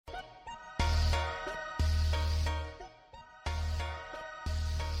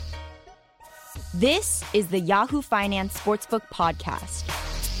This is the Yahoo Finance Sportsbook Podcast.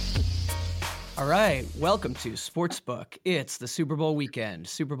 All right, welcome to Sportsbook. It's the Super Bowl weekend,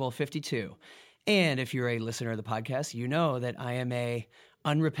 Super Bowl 52. And if you're a listener of the podcast, you know that I am a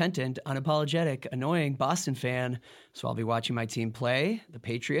unrepentant, unapologetic, annoying Boston fan. So I'll be watching my team play. The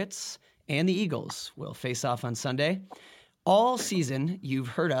Patriots and the Eagles will face off on Sunday. All season, you've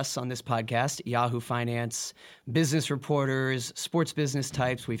heard us on this podcast, Yahoo Finance, business reporters, sports business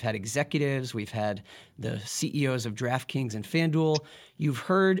types. We've had executives. We've had the CEOs of DraftKings and FanDuel. You've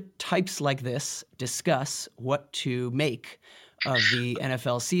heard types like this discuss what to make of the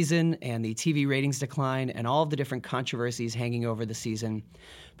NFL season and the TV ratings decline and all of the different controversies hanging over the season.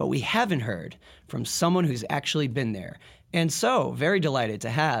 But we haven't heard from someone who's actually been there. And so, very delighted to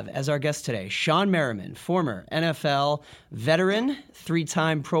have as our guest today, Shawne Merriman, former NFL veteran,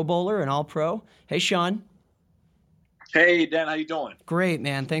 three-time Pro Bowler and All-Pro. Hey, Shawne. Hey, Dan, how you doing? Great,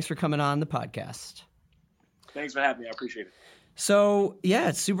 man. Thanks for coming on the podcast. Thanks for having me. I appreciate it. So, yeah,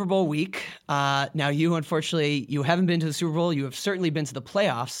 it's Super Bowl week. Now, you, unfortunately, you haven't been to the Super Bowl. You have certainly been to the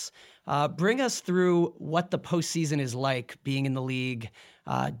playoffs. Bring us through what the postseason is like being in the league.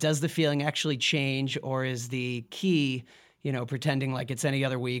 Does the feeling actually change, or is the key, pretending like it's any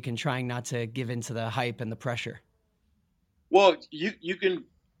other week and trying not to give into the hype and the pressure? Well, you can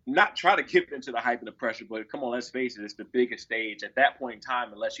not try to give into the hype and the pressure, but come on, let's face it, it's the biggest stage. At that point in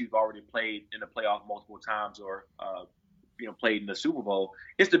time, unless you've already played in the playoff multiple times or played in the Super Bowl,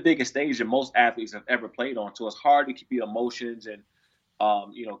 it's the biggest stage that most athletes have ever played on. So it's hard to keep your emotions and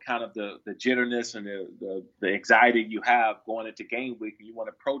kind of the jitterness and the anxiety you have going into game week. And you want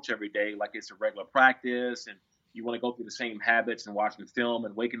to approach every day like it's a regular practice, and you want to go through the same habits and watching film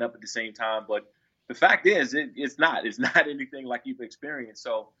and waking up at the same time. But the fact is, it's not anything like you've experienced.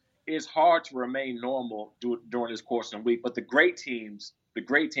 So it's hard to remain normal during this course of the week. But the great teams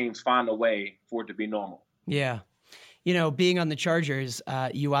find a way for it to be normal. Yeah. Being on the Chargers,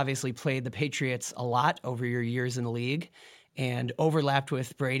 you obviously played the Patriots a lot over your years in the league and overlapped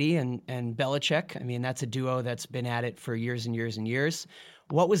with Brady and Belichick. I mean, that's a duo that's been at it for years and years and years.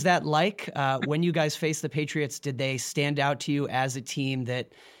 What was that like when you guys faced the Patriots? Did they stand out to you as a team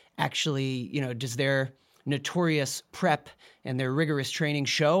that actually, does their notorious prep and their rigorous training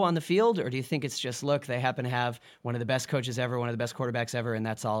show on the field? Or do you think it's just, look, they happen to have one of the best coaches ever, one of the best quarterbacks ever, and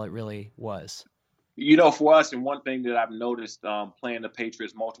that's all it really was? For us, and one thing that I've noticed playing the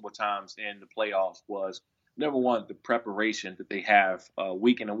Patriots multiple times in the playoffs was, number one, the preparation that they have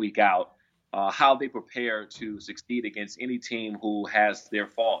week in and week out, how they prepare to succeed against any team who has their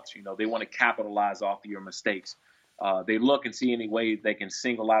faults. They want to capitalize off of your mistakes. They look and see any way they can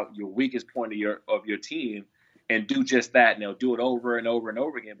single out your weakest point of your team and do just that. And they'll do it over and over and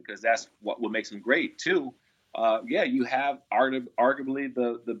over again because that's what makes them great, too. You have arguably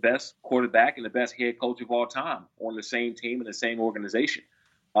the best quarterback and the best head coach of all time on the same team and the same organization.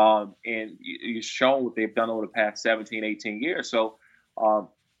 And you've shown what they've done over the past 17, 18 years. So,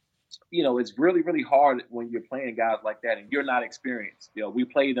 it's really, really hard when you're playing guys like that and you're not experienced. We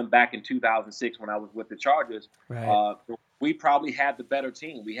played them back in 2006 when I was with the Chargers. Right. We probably had the better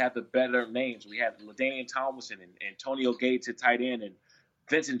team. We had the better names. We had LaDainian Tomlinson and Antonio Gates at tight end and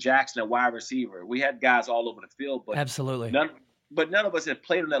Vincent Jackson at wide receiver. We had guys all over the field, but absolutely none of us had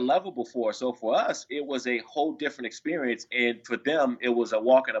played on that level before. So for us, it was a whole different experience. And for them, it was a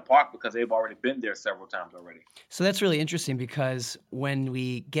walk in the park because they've already been there several times already. So that's really interesting because when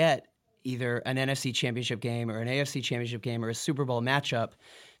we get either an NFC championship game or an AFC championship game or a Super Bowl matchup,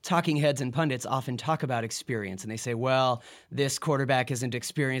 talking heads and pundits often talk about experience. And they say, well, this quarterback isn't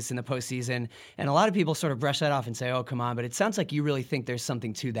experienced in the postseason. And a lot of people sort of brush that off and say, oh, come on. But it sounds like you really think there's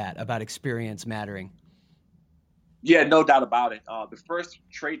something to that about experience mattering. Yeah, no doubt about it. The first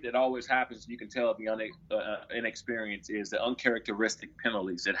trait that always happens, you can tell the inexperience, is the uncharacteristic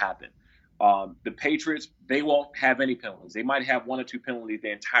penalties that happen. The Patriots, they won't have any penalties. They might have one or two penalties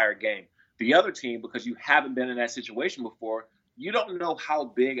the entire game. The other team, because you haven't been in that situation before, you don't know how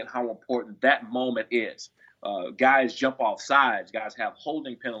big and how important that moment is. Guys jump off sides. Guys have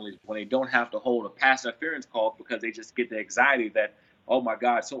holding penalties when they don't have to hold a pass interference call because they just get the anxiety that, oh, my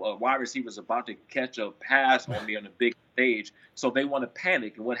God, so a wide receiver is about to catch a pass on me on a big stage. So they want to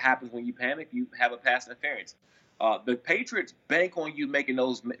panic. And what happens when you panic? You have a pass interference. The Patriots bank on you making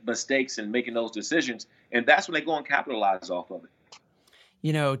those mistakes and making those decisions, and that's when they go and capitalize off of it.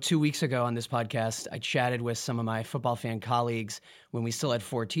 2 weeks ago on this podcast, I chatted with some of my football fan colleagues when we still had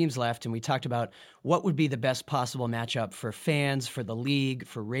 4 teams left, and we talked about what would be the best possible matchup for fans, for the league,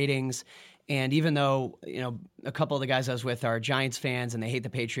 for ratings. And even though, a couple of the guys I was with are Giants fans and they hate the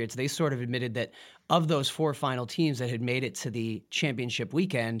Patriots, they sort of admitted that of those 4 final teams that had made it to the championship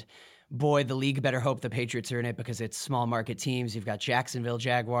weekend, boy, the league better hope the Patriots are in it because it's small market teams. You've got Jacksonville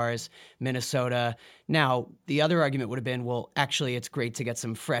Jaguars, Minnesota. Now, the other argument would have been, well, actually, it's great to get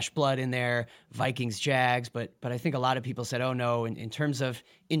some fresh blood in there, Vikings, Jags. But I think a lot of people said, oh, no, in terms of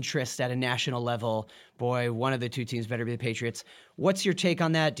interest at a national level, boy, one of the two teams better be the Patriots. What's your take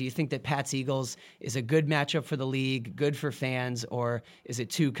on that? Do you think that Pats Eagles is a good matchup for the league, good for fans, or is it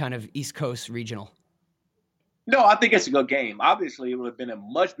too kind of East Coast regional? No, I think it's a good game. Obviously, it would have been a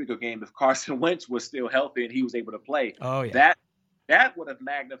much bigger game if Carson Wentz was still healthy and he was able to play. Oh, yeah. That would have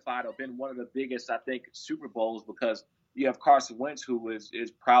magnified or been one of the biggest, I think, Super Bowls, because you have Carson Wentz, who is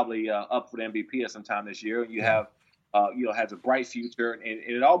probably up for the MVP at some time this year. And you have, has a bright future. And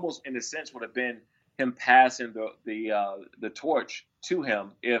it almost, in a sense, would have been him passing the torch to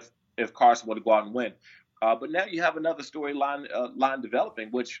him if Carson would have gone and win. But now you have another storyline line developing,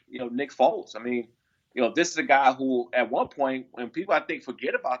 which, Nick Foles. I mean, this is a guy who, at one point, when people, I think,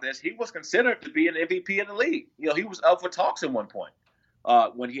 forget about this, he was considered to be an MVP in the league. He was up for talks at one point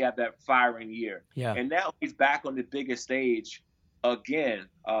when he had that firing year. Yeah. And now he's back on the biggest stage again.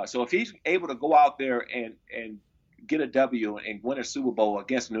 So if he's able to go out there and get a W and win a Super Bowl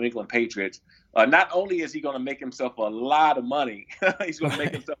against the New England Patriots, not only is he going to make himself a lot of money, he's going to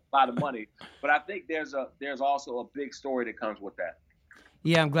make himself a lot of money, but I think there's also a big story that comes with that.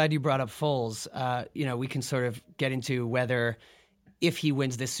 Yeah, I'm glad you brought up Foles. We can sort of get into whether if he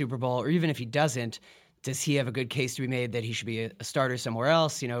wins this Super Bowl or even if he doesn't, does he have a good case to be made that he should be a starter somewhere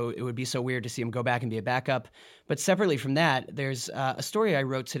else? It would be so weird to see him go back and be a backup. But separately from that, there's a story I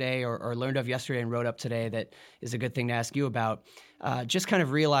wrote today or learned of yesterday and wrote up today that is a good thing to ask you about. Just kind of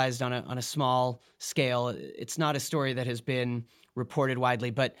realized on a small scale, it's not a story that has been reported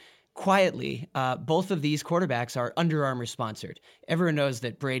widely, but quietly, both of these quarterbacks are Under Armour sponsored. Everyone knows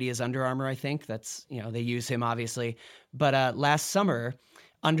that Brady is Under Armour, I think. That's, they use him, obviously. But last summer,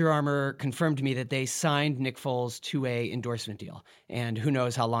 Under Armour confirmed to me that they signed Nick Foles to a endorsement deal. And who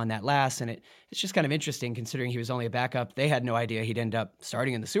knows how long that lasts. And it's just kind of interesting considering he was only a backup. They had no idea he'd end up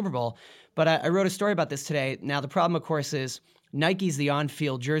starting in the Super Bowl. But I wrote a story about this today. Now, the problem, of course, is Nike's the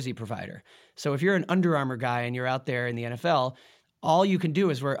on-field jersey provider. So if you're an Under Armour guy and you're out there in the NFL, all you can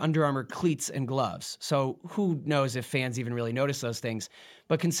do is wear Under Armour cleats and gloves. So who knows if fans even really notice those things.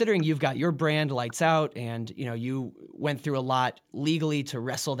 But considering you've got your brand lights out and, you went through a lot legally to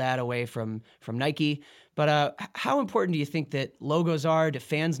wrestle that away from Nike. But how important do you think that logos are? Do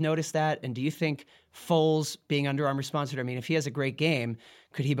fans notice that? And do you think Foles being Under Armour sponsored, I mean, if he has a great game,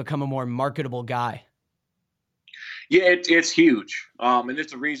 could he become a more marketable guy? Yeah, it's huge. And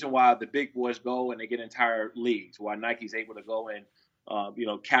it's the reason why the big boys go and they get entire leagues, why Nike's able to go and,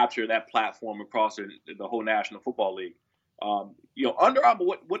 capture that platform across the whole National Football League. Under Armour,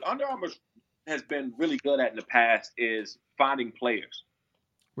 what Under Armour has been really good at in the past is finding players.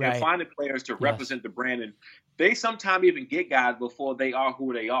 Right. And finding players to represent the brand. And they sometimes even get guys before they are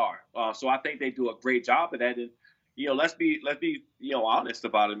who they are. So I think they do a great job of that. And, let's be honest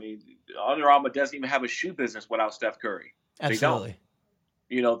about it. I mean, Under Armour doesn't even have a shoe business without Steph Curry. Absolutely.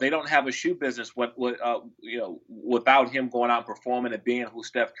 They don't have a shoe business without him going out and performing and being who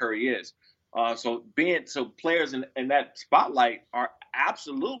Steph Curry is. So players in that spotlight are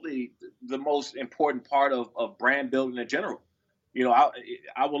absolutely the most important part of brand building in general.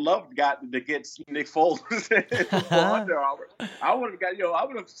 I would love to get Nick Foles for Under Armour. I would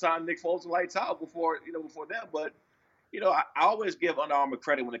have signed Nick Foles to lights out before them. But I always give Under Armour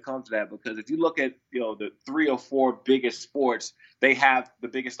credit when it comes to that, because if you look at the 3 or 4 biggest sports, they have the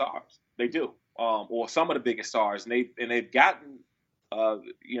biggest stars. They do, or some of the biggest stars, and they've gotten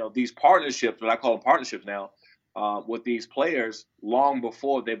these partnerships, what I call them partnerships now, with these players long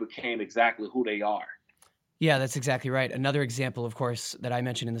before they became exactly who they are. Yeah, that's exactly right. Another example, of course, that I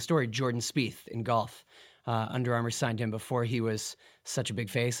mentioned in the story, Jordan Spieth in golf. Under Armour signed him before he was such a big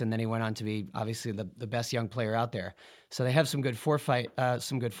face, and then he went on to be obviously the best young player out there. So they have some good foresight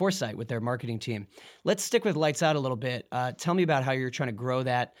with their marketing team. Let's stick with Lights Out a little bit. Tell me about how you're trying to grow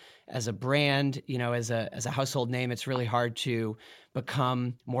that as a brand. As a household name, it's really hard to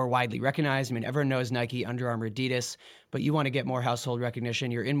become more widely recognized. I mean, everyone knows Nike, Under Armour, Adidas, but you want to get more household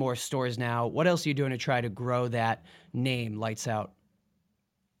recognition. You're in more stores now. What else are you doing to try to grow that name, Lights Out?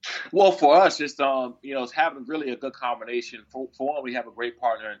 Well, for us, it's it's having really a good combination. For one, we have a great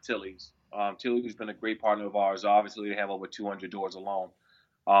partner in Tilly's. Tilly's has been a great partner of ours. Obviously, they have over 200 doors alone.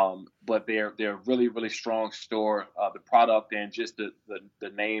 But they're a really, really strong store. The product and just the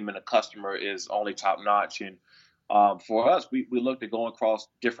name and the customer is only top notch. And for us, we look to go across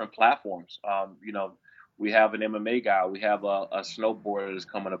different platforms. We have an MMA guy. We have a snowboarder that's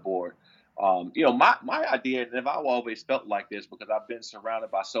coming aboard. My idea, and I've always felt like this because I've been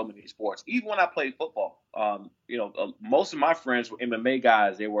surrounded by so many sports. Even when I played football, most of my friends were MMA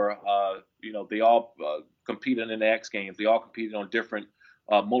guys. They were, they all competed in the X Games. They all competed on different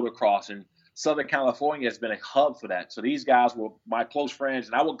motocross, and Southern California has been a hub for that. So these guys were my close friends,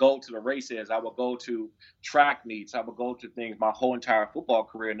 and I would go to the races. I would go to track meets. I would go to things my whole entire football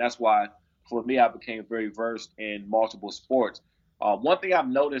career, and that's why, for me, I became very versed in multiple sports. One thing I've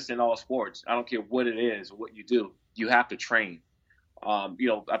noticed in all sports, I don't care what it is or what you do, you have to train. I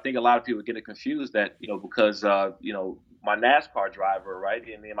think a lot of people get it confused that, because, my NASCAR driver, right?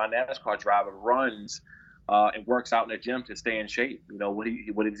 And my NASCAR driver runs and works out in the gym to stay in shape. What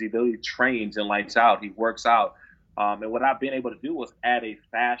does he do? He trains and lights out. He works out. And what I've been able to do was add a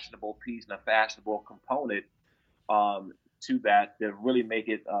fashionable piece and a fashionable component to that really make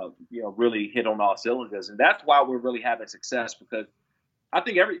it, really hit on all cylinders. And that's why we're really having success, because I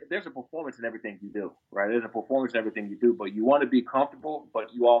think there's a performance in everything you do, right? There's a performance in everything you do, but you want to be comfortable,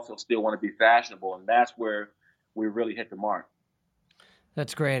 but you also still want to be fashionable. And that's where we really hit the mark.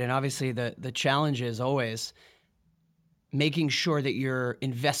 That's great. And obviously the challenge is always making sure that you're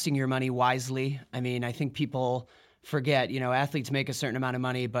investing your money wisely. I mean, I think people forget, athletes make a certain amount of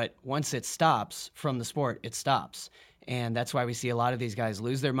money, but once it stops from the sport, it stops. And that's why we see a lot of these guys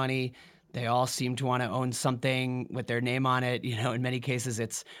lose their money. They all seem to want to own something with their name on it. In many cases,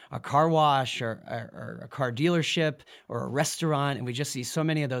 it's a car wash or a car dealership or a restaurant. And we just see so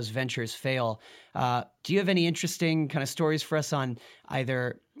many of those ventures fail. Do you have any interesting kind of stories for us on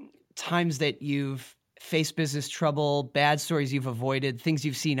either times that you've faced business trouble, bad stories you've avoided, things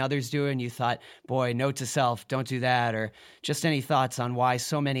you've seen others do and you thought, boy, note to self, don't do that, or just any thoughts on why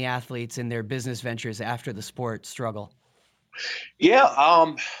so many athletes in their business ventures after the sport struggle? Yeah.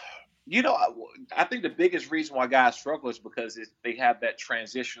 I think the biggest reason why guys struggle is because they have that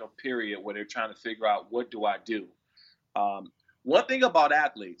transitional period where they're trying to figure out, what do I do? One thing about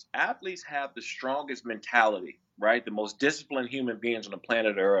athletes have the strongest mentality, right? The most disciplined human beings on the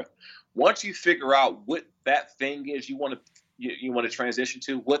planet Earth. Once you figure out what that thing is you want to transition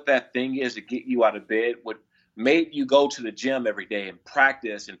to, what that thing is to get you out of bed, what made you go to the gym every day and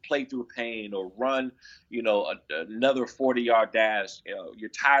practice and play through pain or run, another 40-yard dash. You're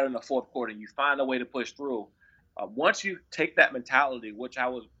tired in the fourth quarter and you find a way to push through. Once you take that mentality, which I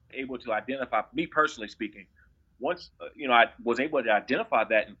was able to identify, me personally speaking, once I was able to identify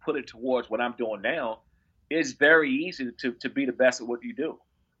that and put it towards what I'm doing now, it's very easy to be the best at what you do.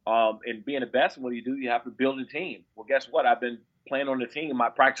 And being the best at what you do, you have to build a team. Well, guess what? I've been playing on the team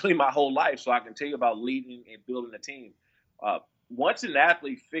practically my whole life, so I can tell you about leading and building a team. Once an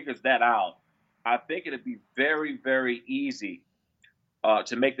athlete figures that out, I think it'd be very, very easy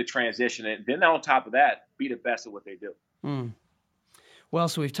to make the transition. And then on top of that, be the best at what they do. Well,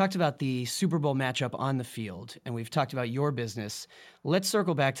 so we've talked about the Super Bowl matchup on the field, and we've talked about your business. Let's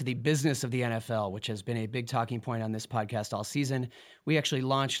circle back to the business of the NFL, which has been a big talking point on this podcast all season. We actually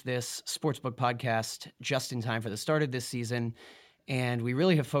launched this Sportsbook podcast just in time for the start of this season, and we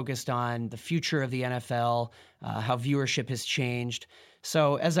really have focused on the future of the NFL, how viewership has changed.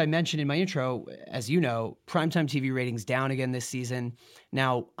 So as I mentioned in my intro, as you know, primetime TV ratings down again this season.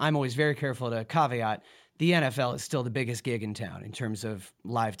 Now, I'm always very careful to caveat, the NFL is still the biggest gig in town in terms of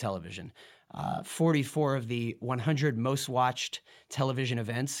live television. 44 of the 100 most watched television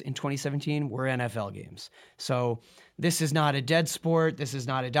events in 2017 were NFL games. So this is not a dead sport. This is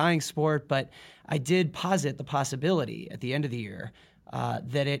not a dying sport. But I did posit the possibility at the end of the year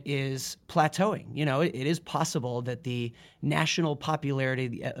that it is plateauing. It is possible that the national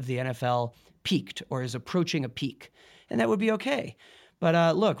popularity of the NFL peaked or is approaching a peak. And that would be okay.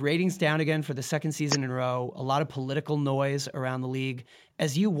 But look, ratings down again for the second season in a row, a lot of political noise around the league.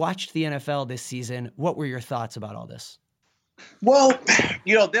 As you watched the NFL this season, what were your thoughts about all this? Well,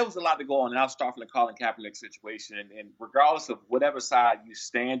 there was a lot to go on, and I'll start from the Colin Kaepernick situation. And regardless of whatever side you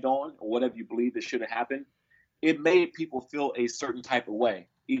stand on or whatever you believe that should have happened, it made people feel a certain type of way.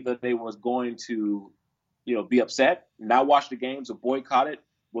 Either they was going to, be upset, not watch the games or boycott it,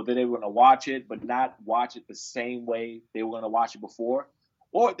 whether they were going to watch it but not watch it the same way they were going to watch it before,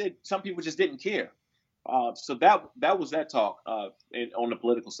 or some people just didn't care. So that was that talk on the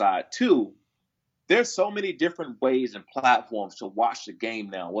political side. Two, there's so many different ways and platforms to watch the game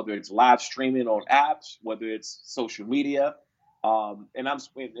now, whether it's live streaming on apps, whether it's social media. And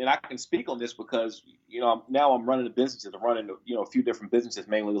I can speak on this because, now I'm running a business. I'm running, a few different businesses,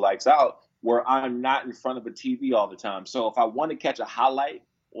 mainly Lights Out, where I'm not in front of a TV all the time. So if I want to catch a highlight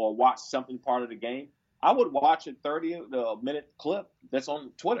or watch something part of the game, I would watch a 30-minute clip that's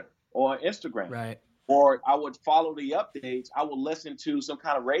on Twitter or Instagram. Right. or I would follow the updates. I would listen to some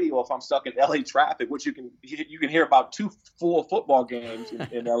kind of radio if I'm stuck in LA traffic, which you can hear about 2 full football games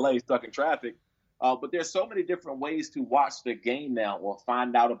in LA stuck in traffic. But there's so many different ways to watch the game now or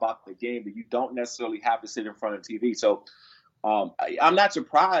find out about the game that you don't necessarily have to sit in front of TV. So I'm not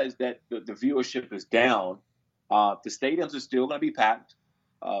surprised that the viewership is down. The stadiums are still going to be packed.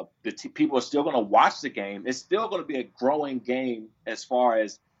 People are still going to watch the game. It's still going to be a growing game as far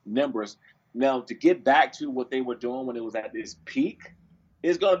as numbers. Now, to get back to what they were doing when it was at its peak,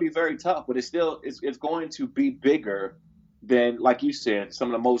 it's going to be very tough. But it's going to be bigger than, like you said, some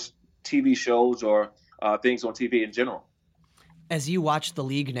of the most TV shows or things on TV in general. As you watch the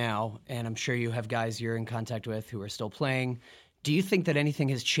league now, and I'm sure you have guys you're in contact with who are still playing, do you think that anything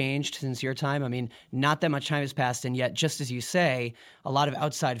has changed since your time? I mean, not that much time has passed, and yet, just as you say, a lot of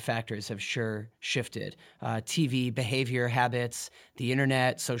outside factors have sure shifted. TV, behavior, habits, the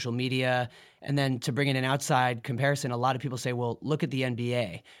internet, social media. And then to bring in an outside comparison, a lot of people say, well, look at the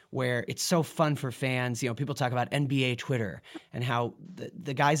NBA, where it's so fun for fans. You know, people talk about NBA Twitter and how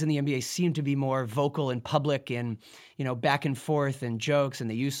the guys in the NBA seem to be more vocal in public and, you know, back and forth and jokes, and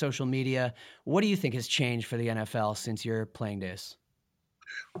they use social media. What do you think has changed for the NFL since your playing days?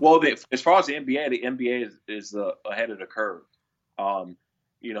 Well, as far as the NBA is ahead of the curve.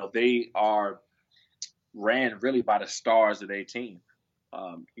 You know, they are ran really by the stars of their team.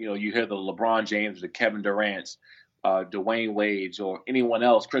 You know, you hear the LeBron James, the Kevin Durant's, Dwayne Wade's, or anyone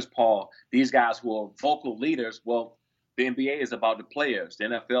else, Chris Paul, these guys who are vocal leaders. Well, the NBA is about the players. The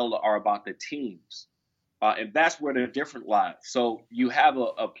NFL are about the teams. And that's where the difference lies. So you have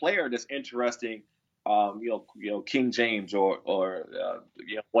a player that's interesting, you know, King James or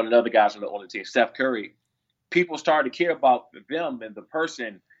you know, one of the other guys on the team, Steph Curry. People start to care about them and the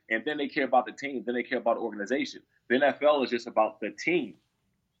person, and then they care about the team, then they care about the organization. The NFL is just about the team.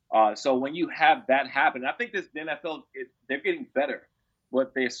 So when you have that happen, I think the NFL, they're getting better,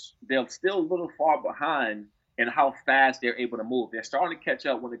 but they're still a little far behind in how fast they're able to move. They're starting to catch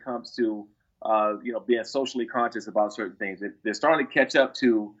up when it comes to you know, being socially conscious about certain things. They're starting to catch up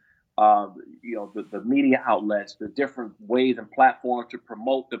to you know, the media outlets, the different ways and platforms to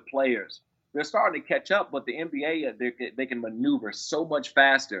promote the players. They're starting to catch up, but the NBA, they can maneuver so much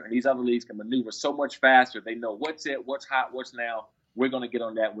faster, and these other leagues can maneuver so much faster. They know what's it, what's hot, what's now. We're going to get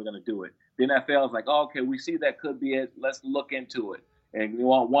on that. We're going to do it. The NFL is like, oh, okay, we see that could be it. Let's look into it. And you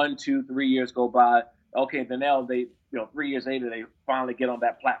want 1, 2, 3 years go by. Okay, then now 3 years later, they finally get on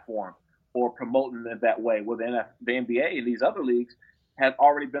that platform or promoting it that way. Well, the NBA and these other leagues have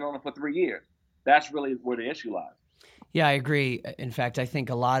already been on it for 3 years. That's really where the issue lies. Yeah, I agree. In fact, I think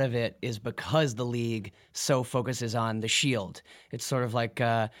a lot of it is because the league so focuses on the shield. It's sort of like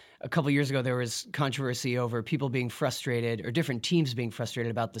a couple of years ago, there was controversy over people being frustrated or different teams being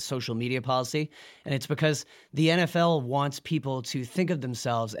frustrated about the social media policy. And it's because the NFL wants people to think of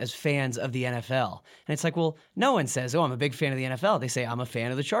themselves as fans of the NFL. And it's like, well, no one says, oh, I'm a big fan of the NFL. They say, I'm a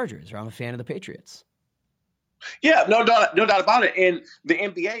fan of the Chargers or I'm a fan of the Patriots. Yeah, no doubt about it. And the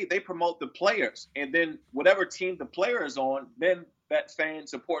NBA, they promote the players, and then whatever team the player is on, then that fan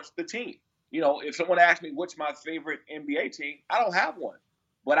supports the team. You know, if someone asks me what's my favorite NBA team, I don't have one,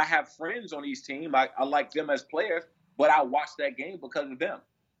 but I have friends on these teams. I like them as players, but I watch that game because of them.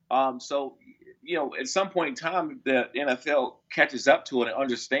 So, you know, at some point in time, the NFL catches up to it and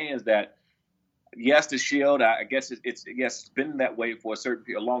understands that, yes, the shield, I guess it's been that way for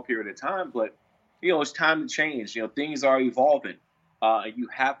a long period of time, but you know, it's time to change. You know, things are evolving, and you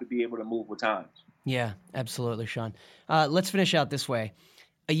have to be able to move with times. Yeah, absolutely, Sean. Let's finish out this way.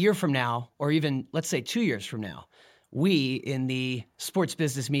 A year from now, or even let's say 2 years from now, we in the sports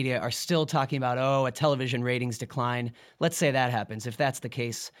business media are still talking about, a television ratings decline. Let's say that happens. If that's the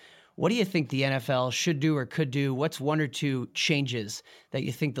case, what do you think the NFL should do or could do? What's 1 or 2 changes that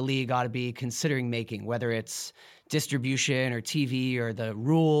you think the league ought to be considering making, whether it's distribution or TV or the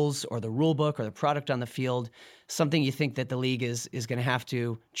rules or the rule book or the product on the field, something you think that the league is going to have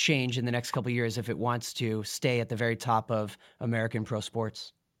to change in the next couple of years if it wants to stay at the very top of American pro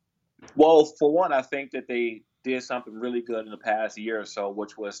sports? Well, for one, I think that they did something really good in the past year or so,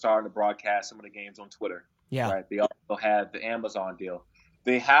 which was starting to broadcast some of the games on Twitter. Yeah. Right. They also had the Amazon deal.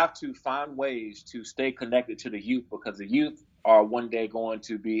 They have to find ways to stay connected to the youth because the youth are one day going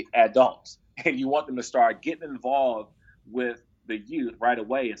to be adults. And you want them to start getting involved with the youth right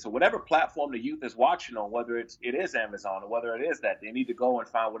away. And so whatever platform the youth is watching on, whether it is Amazon or whether it is that, they need to go and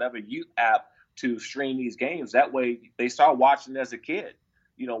find whatever youth app to stream these games. That way they start watching as a kid.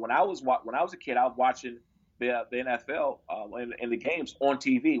 You know, when I was a kid, I was watching the NFL and the games on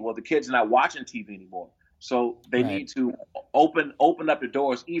TV. Well, the kids are not watching TV anymore. So they need to open up the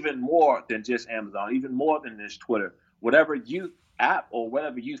doors even more than just Amazon, even more than this Twitter. Whatever youth app or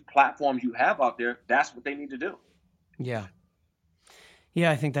whatever youth platforms you have out there, that's what they need to do. Yeah.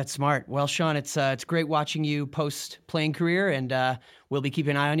 Yeah, I think that's smart. Well, Sean, it's great watching you post-playing career, and we'll be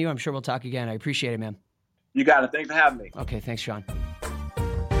keeping an eye on you. I'm sure we'll talk again. I appreciate it, man. You got it. Thanks for having me. Okay, thanks, Sean.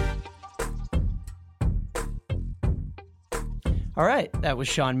 All right, that was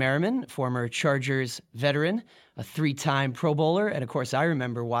Sean Merriman, former Chargers veteran, a 3-time Pro Bowler. And, of course, I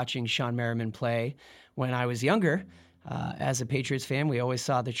remember watching Sean Merriman play when I was younger. As a Patriots fan, we always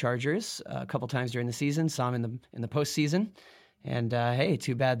saw the Chargers a couple times during the season, saw him in the postseason. And, hey,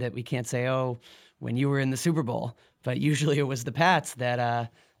 too bad that we can't say, oh, when you were in the Super Bowl. But usually it was the Pats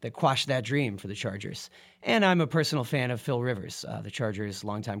that quashed that dream for the Chargers. And I'm a personal fan of Phil Rivers, the Chargers'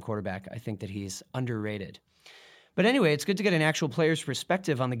 longtime quarterback. I think that he's underrated. But anyway, it's good to get an actual player's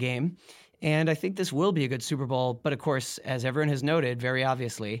perspective on the game, and I think this will be a good Super Bowl. But of course, as everyone has noted, very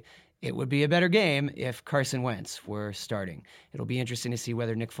obviously, it would be a better game if Carson Wentz were starting. It'll be interesting to see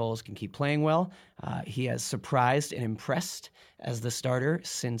whether Nick Foles can keep playing well. He has surprised and impressed as the starter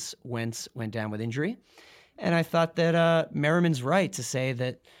since Wentz went down with injury. And I thought that Merriman's right to say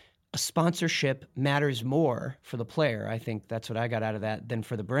that a sponsorship matters more for the player. I think that's what I got out of that than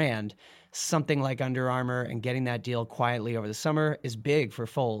for the brand. Something like Under Armour and getting that deal quietly over the summer is big for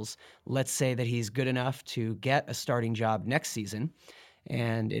Foles. Let's say that he's good enough to get a starting job next season,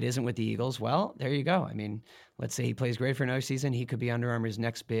 and it isn't with the Eagles. Well, there you go. I mean, let's say he plays great for another season. He could be Under Armour's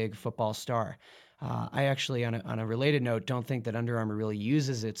next big football star. I actually, on a related note, don't think that Under Armour really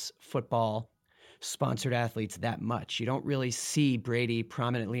uses its football sponsored athletes that much. You don't really see Brady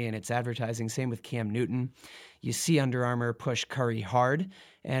prominently in its advertising. Same with Cam Newton. You see Under Armour push Curry hard.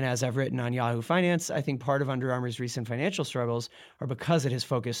 And as I've written on Yahoo Finance, I think part of Under Armour's recent financial struggles are because it has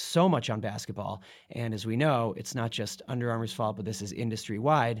focused so much on basketball. And as we know, it's not just Under Armour's fault, but this is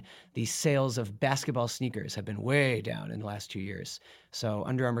industry-wide. The sales of basketball sneakers have been way down in the last 2 years. So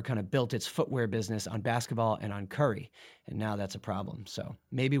Under Armour kind of built its footwear business on basketball and on Curry. And now that's a problem. So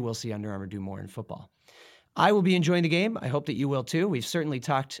maybe we'll see Under Armour do more in football. I will be enjoying the game. I hope that you will too. We've certainly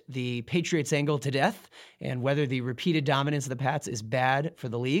talked the Patriots angle to death and whether the repeated dominance of the Pats is bad for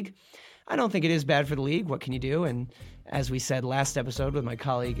the league. I don't think it is bad for the league. What can you do? And as we said last episode with my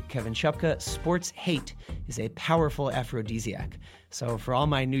colleague Kevin Chupka, sports hate is a powerful aphrodisiac. So for all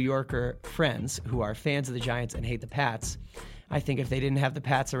my New Yorker friends who are fans of the Giants and hate the Pats, I think if they didn't have the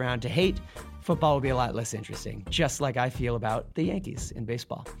Pats around to hate, football would be a lot less interesting, just like I feel about the Yankees in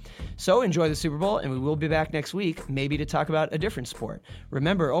baseball. So enjoy the Super Bowl, and we will be back next week, maybe to talk about a different sport.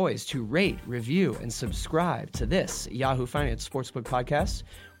 Remember always to rate, review, and subscribe to this Yahoo Finance Sportsbook podcast.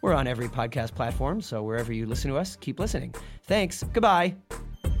 We're on every podcast platform, so wherever you listen to us, keep listening. Thanks. Goodbye.